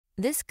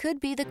This could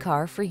be the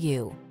car for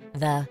you.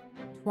 The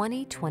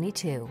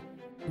 2022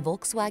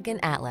 Volkswagen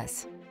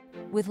Atlas.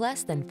 With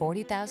less than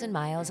 40,000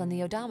 miles on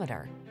the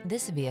odometer,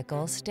 this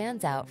vehicle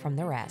stands out from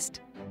the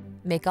rest.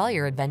 Make all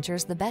your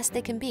adventures the best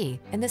they can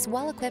be in this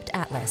well-equipped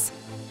Atlas.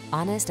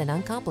 Honest and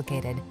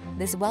uncomplicated,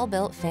 this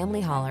well-built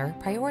family hauler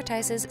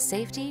prioritizes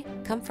safety,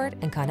 comfort,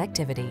 and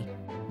connectivity.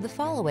 The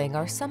following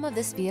are some of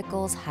this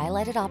vehicle's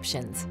highlighted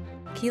options: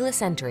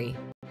 keyless entry,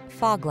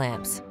 fog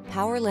lamps,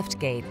 power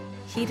liftgate,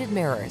 heated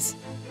mirrors,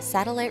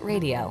 satellite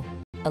radio,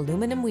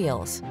 aluminum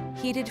wheels,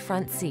 heated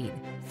front seat,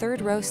 third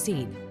row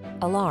seat,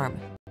 alarm,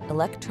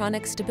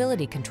 electronic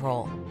stability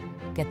control.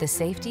 Get the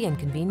safety and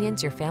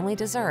convenience your family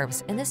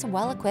deserves in this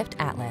well-equipped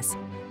Atlas.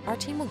 Our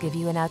team will give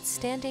you an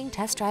outstanding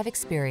test drive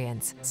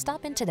experience.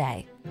 Stop in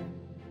today.